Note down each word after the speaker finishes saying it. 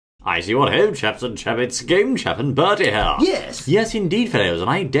I see what ho, chaps and chappets, Game Chap and Bertie here. Yes. Yes, indeed, fellows, and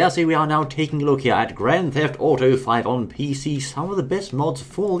I dare say we are now taking a look here at Grand Theft Auto 5 on PC, some of the best mods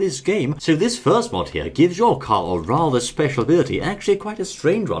for this game. So this first mod here gives your car a rather special ability, actually quite a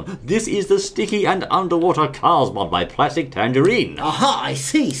strange one. This is the Sticky and Underwater Cars mod by Plastic Tangerine. Aha, I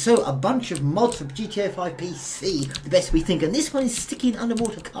see. So a bunch of mods for GTA 5 PC, the best we think, and this one is Sticky and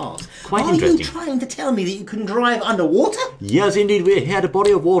Underwater Cars. Quite interesting. Are you trying to tell me that you can drive underwater? Yes, indeed, we're here at a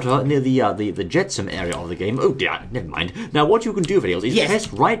body of water near the Jetsam area of the game. Oh dear, never mind. Now what you can do, videos, is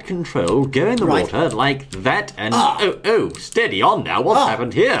press right control, go in the water like that, and oh, steady on now. What's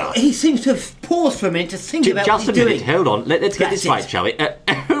happened here? He seems to have paused for a minute to think about just what he's a minute. doing. Hold on. Let's get this right, shall we?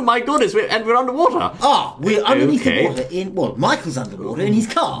 Oh my goodness, we're underwater. We're underneath the water. Well, Michael's underwater in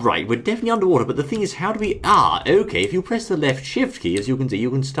his car. Right, we're definitely underwater. But the thing is, how do we? Okay. If you press the left shift key, as you can see, you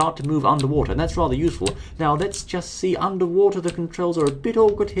can start to move underwater, and that's rather useful. Now let's just see underwater. The controls are a bit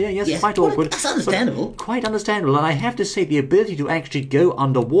awkward here. Yes. Quite awkward. That's understandable. Quite understandable, and I have to say the ability to actually go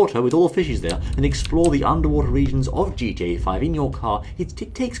underwater with all the fishes there and explore the underwater regions of GTA 5 in your car, it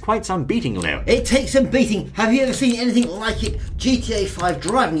takes quite some beating, you know. It takes some beating. Have you ever seen anything like it? GTA 5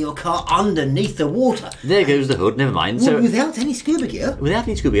 driving your car underneath the water. There goes the hood, never mind. Well, without any scuba gear? Without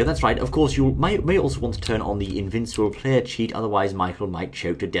any scuba gear, that's right. Of course, you may also want to turn on the invincible player cheat, otherwise Michael might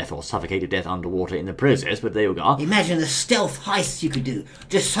choke to death or suffocate to death underwater in the process, but there you go. Imagine the stealth heists you could do.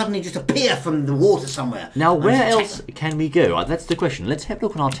 Just suddenly appear from the water somewhere. Now, where else can we go? That's the question. Let's have a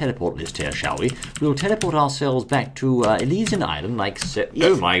look on our teleport list here, shall we? We'll teleport ourselves back to Elysian Island, like so.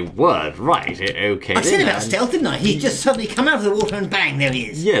 Yes. Oh my word! Right, okay. I said about stealth, didn't I? He's just suddenly come out of the water and bang, there he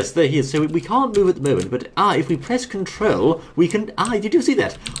is. Yes, there he is. So we can't move at the moment, but if we press Control, we can. Did you see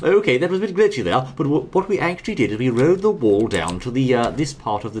that? Okay, that was a bit glitchy there. But what we actually did is we rode the wall down to the this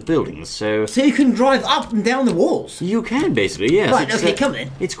part of the building. So you can drive up and down the walls. You can basically, yes. Right. Okay, come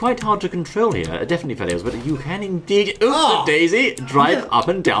in. It's quite hard to control here, definitely, fellows, but you can indeed, daisy, drive up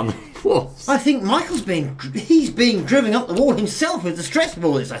and down the walls. I think Michael's being driven up the wall himself with the stress of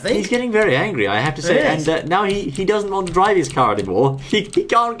all this, I think. He's getting very angry, I have to say, and now he doesn't want to drive his car anymore. He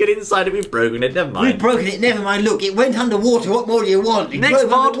can't get inside it, we've broken it, never mind. We've broken it, never mind, look, it went underwater, what more do you want? Next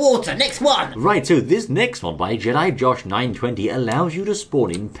mod. Underwater, next one. Right, so this next one by Jedi Josh 920 allows you to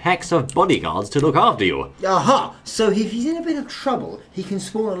spawn in packs of bodyguards to look after you. Aha, so if he's in a bit of trouble, he can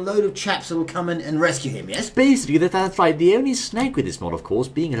spawn a load of chaps that will come in and rescue him, yes? Basically, that's right. The only snag with this mod, of course,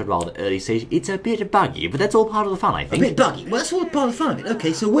 being at a rather early stage, it's a bit buggy, but that's all part of the fun, I think. A bit buggy? Well, that's all part of the fun of it.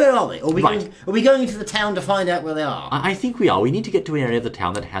 Okay, so where are they? Are we going into the town to find out where they are? I think we are. We need to get to an area of the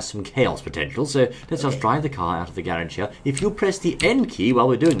town that has some chaos potential, so let's just drive the car out of the garage here. If you press the N key while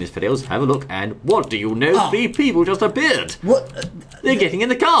we're doing this, videos, have a look, and what do you know? 3 people just appeared. What? They're getting in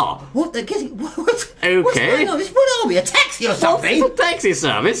the car. What? They're getting... What? Okay. What's going on? What are we, a taxi or something? What's a taxi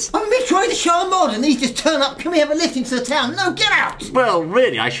service? I'm trying to show a mod and these just turn up. Can we have a lift into the town? No, get out! Well,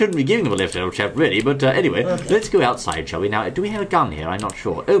 really, I shouldn't be giving them a lift, old chap, really, but anyway, let's go outside, shall we? Now, do we have a gun here? I'm not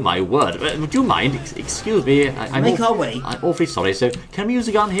sure. Oh, my word. Would you mind? Excuse me. Make our way. I'm awfully sorry. So, can we use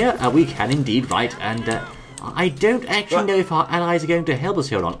a gun here? We can indeed, right, and... I don't actually know if our allies are going to help us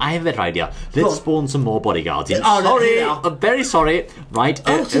here or not. I have a better idea. Let's spawn some more bodyguards in. Sorry, very sorry. Right.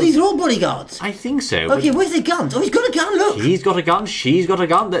 So these are all bodyguards? I think so. Okay, where's the guns? Oh, he's got a gun, look. He's got a gun, she's got a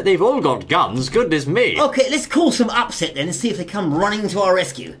gun. They've all got guns, goodness me. Okay, let's call some upset then and see if they come running to our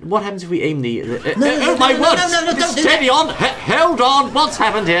rescue. What happens if we aim the... No, my word! No, don't Steady on! Hold on! What's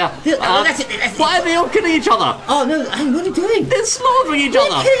happened here? That's it. Why are they all killing each other? Oh, no, hey, what are you doing? They're slaughtering each other.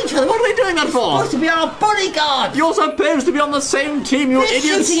 They're killing each other. What are they doing that for? Supposed to be our bodyguards. You're supposed to be on the same team, you idiots!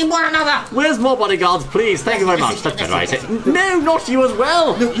 They're shooting one another! Where's more bodyguards, please? Thank you very much. That's better, I say. No, not you as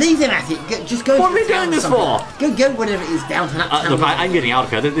well! Look, leave them at it. Just go. What are we doing this for? Go whatever it is, downtown. Look, I'm getting out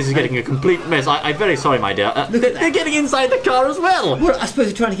of here. This is getting a complete mess. I'm very sorry, my dear. They're getting inside the car as well! Well, I suppose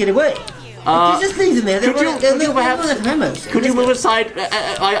they're trying to get away. Just leave them there. Could you move aside?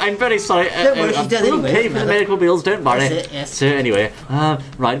 I'm very sorry. Don't worry, she's dead anyway. Pay for the medical bills, don't worry. That's it, yes. So anyway,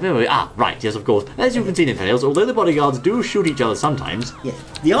 right, where were we? Right, yes, of course. As you can see in Infidels, although the bodyguards do shoot each other sometimes... Yes.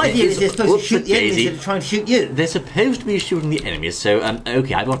 The idea is they're supposed to shoot the enemies that are trying to shoot you. They're supposed to be shooting the enemies, so,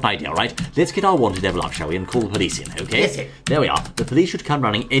 okay, I've got an idea, right? Let's get our wanted level up, shall we, and call the police in, okay? Yes, sir. There we are. The police should come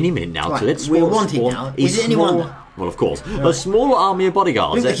running any minute now, so let's We're wanted now. Is it anyone? Well, of course. A small army of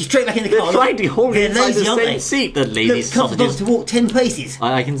bodyguards. Look, she's straight back in the They're car. trying to hold me inside lazy, the aren't same they? seat, the lazy Look, can't be bothered sausages. to walk 10 paces.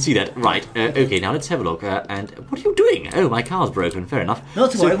 I can see that. Right. Okay, now let's have a look. And what are you doing? Oh, my car's broken. Fair enough.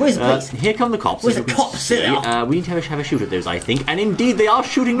 Not to worry. Where's the police? Here come the cops. Where's as the you can cops? see. Sit down. We need to have a shoot at those, I think. And indeed, they are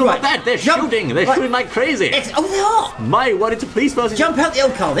shooting. Look at Right. that. They're Jump. shooting. They're Right. shooting like crazy. Oh, they are. My word, it's a police versus... Jump out the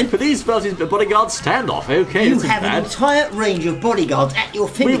old car then. Police versus bodyguard standoff. Okay, You this is have bad. an entire range of bodyguards at your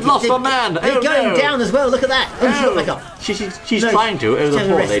fingertips. lost our man. They're Oh, going no. down as well. Look at that. Oh, she's not back up. She's No, trying to. Oh, the she's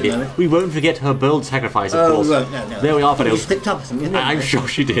poor arrested lady. at the moment. We won't forget her bold sacrifice, of Oh, course. we won't. No. There we are, She Fidel. slipped up or something, isn't it? I'm sure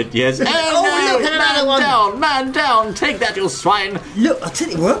she did, yes. Oh, Oh, look at another one. down, man down. Take that, you swine. Look, I tell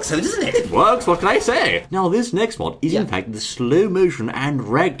you, it works though, doesn't it? Works, what can I say? Now, this next mod is in Yeah. fact the slow motion and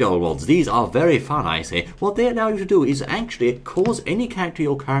ragdoll mods. These are very fun, I say. What they allow you to do is actually cause any character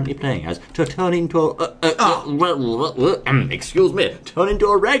you're currently playing as to turn into excuse me, turn into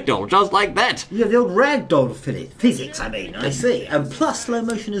a ragdoll, just like that. Yeah, the old ragdoll physics, I see. And plus slow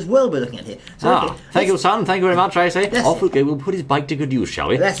motion as well we're looking at here. So, okay, Thank you, son. Thank you very much, I say. That's Off we it. go. We'll put his bike to good use, shall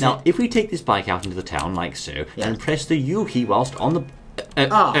we? That's now, it. if we take this bike out into the town, like so, Yeah. and press the U key whilst on the...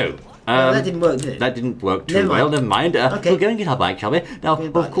 Well, that didn't work, did it? That didn't work too Never well, mind. never mind. Okay. We'll go and get our bike, shall we? Now, Okay,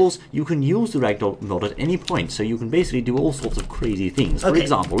 of bike. course, you can use the ragdoll mod at any point, so you can basically do all sorts of crazy things. For Okay.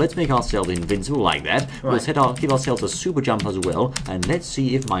 example, let's make ourselves invincible like that. We'll Right. give ourselves a super jump as well, and let's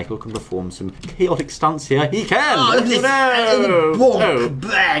see if Michael can perform some chaotic stunts here. He can! Oh, look at this. And then bonk, Oh.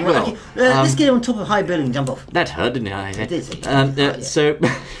 bang. Well, Okay, let's get him on top of a high building and jump off. That hurt, didn't it? I say? It did, see. Yeah. So,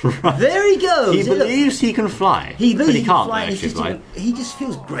 right. There he goes. He Look. believes he can fly, He but believes he can't fly, and actually he's fly. he just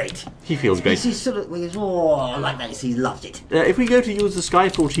feels great. He feels great. He's sort of, he goes, oh, like that. He loves it. If we go to use the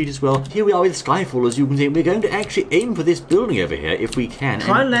Skyfall cheat as well, here we are with Skyfall, as you can see. We're going to actually aim for this building over here, if we can.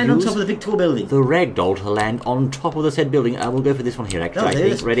 Try and land on use top of the big tall building. the ragdoll to land on top of the said building. We'll go for this one here, actually. Oh, I there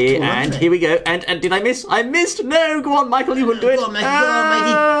think. is. Ready? Tall one, And isn't it? here we go. And did I miss? I missed! No! Go on, Michael, you can do it. Go on, matey, go on,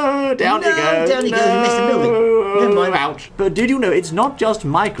 matey. Oh, down No, you go. down he goes, he missed the building. Never mind. Ouch. But did you know it's not just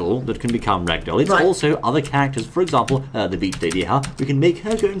Michael that can become ragdoll, it's Right. also other characters. For example, the beach lady here. We can make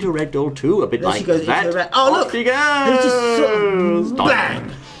her go into a ragdoll too, a bit There like she goes that. into the oh, Off look. she goes. There's just sort of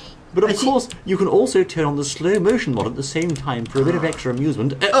bang. But of And she- course, you can also turn on the slow motion mod at the same time for a bit of extra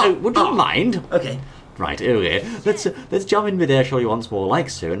amusement. Would you mind? Okay. Right, okay. Let's jump in midair, shall we, once more, like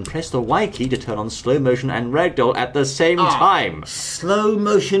so, and press the Y key to turn on slow motion and ragdoll at the same time. Slow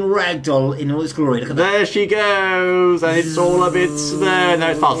motion ragdoll in all its glory. Look at that. There she goes, and it's all a bit there. No,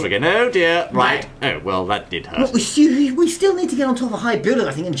 it's faster again. Oh dear. Right. Oh, well, that did hurt. Look, we still need to get on top of a high building,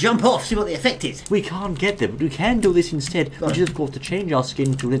 I think, and jump off, see what the effect is. We can't get there, but we can do this instead, which is, of course, to change our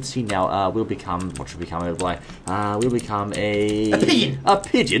skin to, let's see now, we'll become, what should we become, oh boy? We'll become a pigeon. A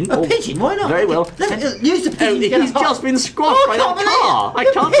pigeon? A pigeon, why not? Very well. Use the pigeon to get He's us just off. been squashed by that car. I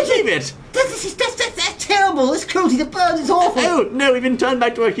can't believe it. That's terrible. This cruelty to birds is awful. Oh, no, we've been turned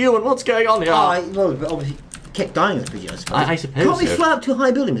back to a human. What's going on here? Well, but obviously kept dying as a pigeon, I suppose. I suppose Can't we so. fly up to a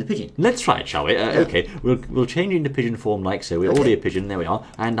high building with a pigeon? Let's try it, shall we? Okay, we'll change into pigeon form like so. We're already a pigeon, there we are.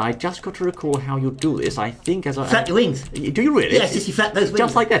 And I just got to recall how you do this. I think as I... Flap your wings. Do you really? Yes, just you flap those wings.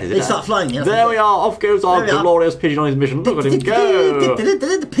 Just like that, is it? They start flying, yeah. There we are, off goes our There we are. glorious pigeon on his mission. Look at him go!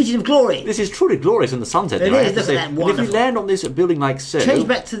 The pigeon of glory. This is truly glorious in the sunset, It though, I is, have to look say. at that, And if we wonderful. land on this building like so... Change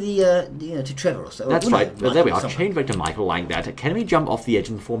back to the to Trevor or so. That's Well, right. no, There we are. Michael, Change back to Michael like that. Can we jump off the edge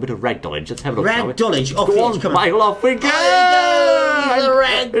and form a bit of ragdollage? Let's have a look. shall we? Ragdollage, off Go the on, edge, come on. Michael, off we go! There he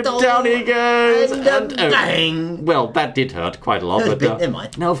goes, the ragdoll. Down he goes! And bang! Well, that did hurt quite a lot. That was But, a bit, never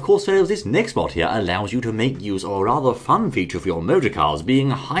mind. Now, of course, fellows, this next mod here allows you to make use of a rather fun feature for your motor cars, being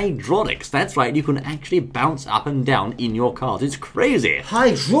hydraulics. That's right, you can actually bounce up and down in your cars. It's crazy.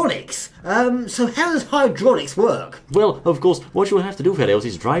 Hydraulics. So how does hydraulics work? Well, of course, what you'll have to do, fellows,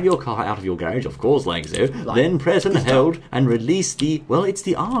 is drive your car out of your garage, of course, like so, then press and hold and release the, well, it's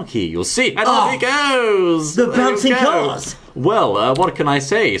the R key, you'll see, and off it goes! The There you bouncing go. cars. Well, what can I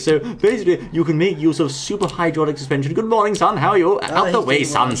say? So, basically, you can make use of super hydraulic suspension. Good morning, son, how are you? Out the he's way, doing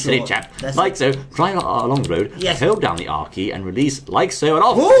son, well, silly sure. chap. That's Like so, drive along the road, Yes. hold down the R key and release, like so, and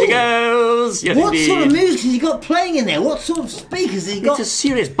off Ooh. he goes! Yes, What indeed. sort of music has he got playing in there? What sort of speakers has he got? It's a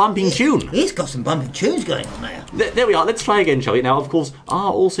serious bumping tune. He's got some bumping tunes going on there. There we are, let's try again, shall we? Now, of course,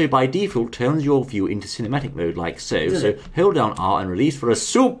 R also by default turns your view into cinematic mode like so. So hold down R and release for a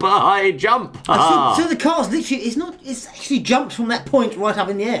super high jump. So the car's literally, it's actually jumped from that point right up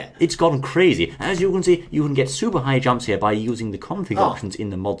in the air. It's gone crazy. As you can see, you can get super high jumps here by using the config Oh. options in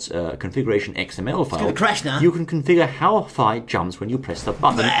the mod's configuration XML file. gonna crash now. You can configure how far it jumps when you press the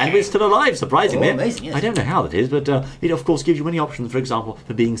button, and we're still alive, surprisingly. Oh, amazing, yes. I don't know how that is, but it of course gives you many options, for example,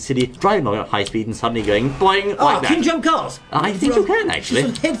 for being silly, driving along at high speed and suddenly going boing, like that. Can you jump cars? I think you can, actually.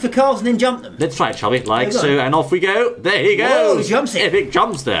 Just head for cars and then jump them. Let's try it, shall we? Like so, and off we go. There he goes. Whoa, jumps it. Epic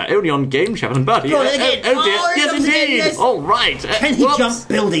jumps there. Only on Game Chef and Buddy. Go on, again. Oh dear. Oh, he Yes, jumps again, indeed. yes. All right. Can he jump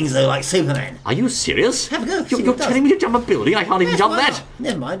buildings, though, like Superman? Are you serious? Have a go. See You're what it telling me to jump a building? I can't even jump why that. not?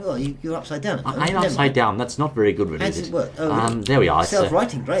 Never mind. Well, you're upside down. I'm upside down. That's not very good, really, How is does it? it work? Oh, There we are.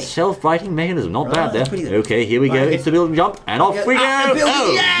 Self-righting, great. Self-righting mechanism. Not bad there. pretty good. Okay, here we go. Right, It's the building jump, and off we go. Up the building,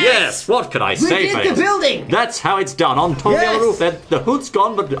 Oh, yes! What can I We say, did fellas? the building. That's how it's done. On top of the Yes. roof, the hood's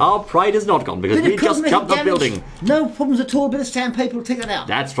gone, but our pride is not gone because Bit we of just cosmetic jumped the damage. building. No problems at all. Bit of sandpaper will take it out.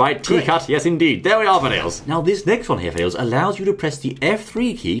 That's right, Great. T-cut, yes indeed. There we are, Fails. Now this next one here, Fails, allows you to press the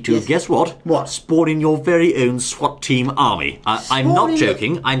F3 key to, guess what? What? Spawn in your very own SWAT team army. I'm not Spawn in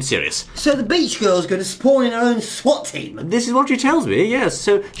joking, I'm serious. So the beach girl's going to spawn in her own SWAT team. This is what she tells me, yes.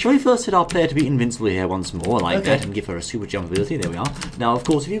 So shall we first set our player to be invincible here once more, like that, and give her a super jump ability? There we are. Now, of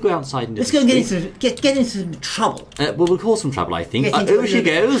course, if you go outside into Let's the go and get street- into some trouble. well, we'll cause some trouble, I think. Get into Over she a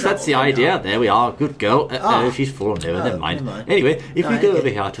bit of goes, that's the trouble, idea. yeah. There we are, good girl. Oh, she's fallen over, never mind. Anyway, if we go over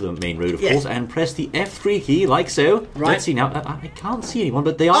here to the main road, of course, and press the F3 key, like so. Right. Let's see now. I can't see anyone,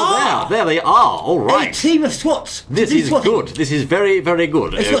 but they are there. There they are, all right. A team of SWATs. This is good. This is very, very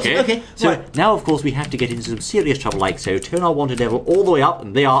good. swatting, okay, So right. now, of course, we have to get into some serious trouble, like so. Turn our wanted level all the way up,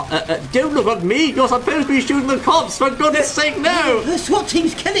 and they are. Don't look at me. You're supposed to be shooting the cops. For goodness' sake, no! The SWAT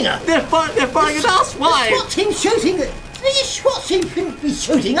team's killing her. They're firing at us. Why? The SWAT team's shooting. The SWAT team shouldn't be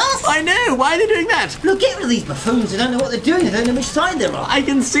shooting us. I know. Why are they doing that? Look, get rid of these buffoons. They don't know what they're doing. They don't know which side they're on. I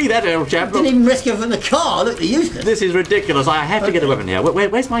can see that, old chap. Didn't even rescue her from the car. Look, they're useless. This is ridiculous. I have to get a weapon here.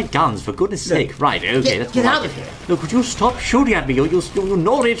 Where's my guns? For goodness' sake! Right. Okay. Let's Get move out on. of here. Look, would you stop shooting at me? You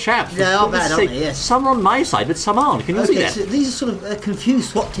naughty chap. They are bad, aren't they? Yes. Some are on my side, but some aren't. Can you see Okay, that? so these are sort of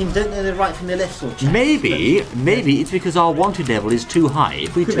confused SWAT teams. Don't know their right from their left sort of chaps. Maybe it's because our wanted level is too high.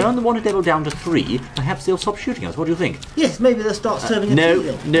 If we turn the wanted level down to 3, perhaps they'll stop shooting us. What do you think? Yes, maybe they'll start serving a No, tea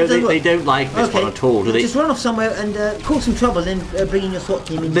then. no, Doesn't they work. don't like this one at all, do they? Just run off somewhere and cause some trouble, then bring in your SWAT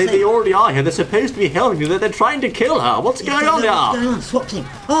team in. They already are here. They're supposed to be helping you. They're trying to kill her. What's going on What's here? going on? SWAT team.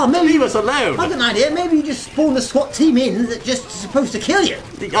 Oh, maybe Leave us alone. I've got an idea. Maybe you just spawn the SWAT team in that's just supposed to kill you.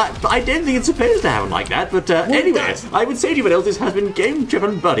 I don't think it's supposed to happen like that, but anyway, does. I would say to you else, this has been Game Chef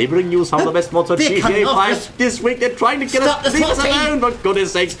and Buddy bringing you some of the best mods on They're coming GTA off 5 us. this week. They're trying to kill Stop us. the Leave us SWAT team. alone, for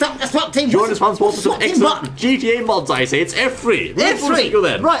goodness sake. Stop the SWAT team. Join us once more for some SWAT team excellent button. GTA mods, I say. It's F3. We'll see you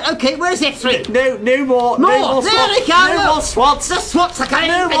then. Right, okay, where's F3? No more More. SWATs. There they go. No more SWATs. The SWATs are coming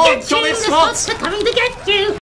No to more get you. jolly The SWATs. SWATs are coming to get you.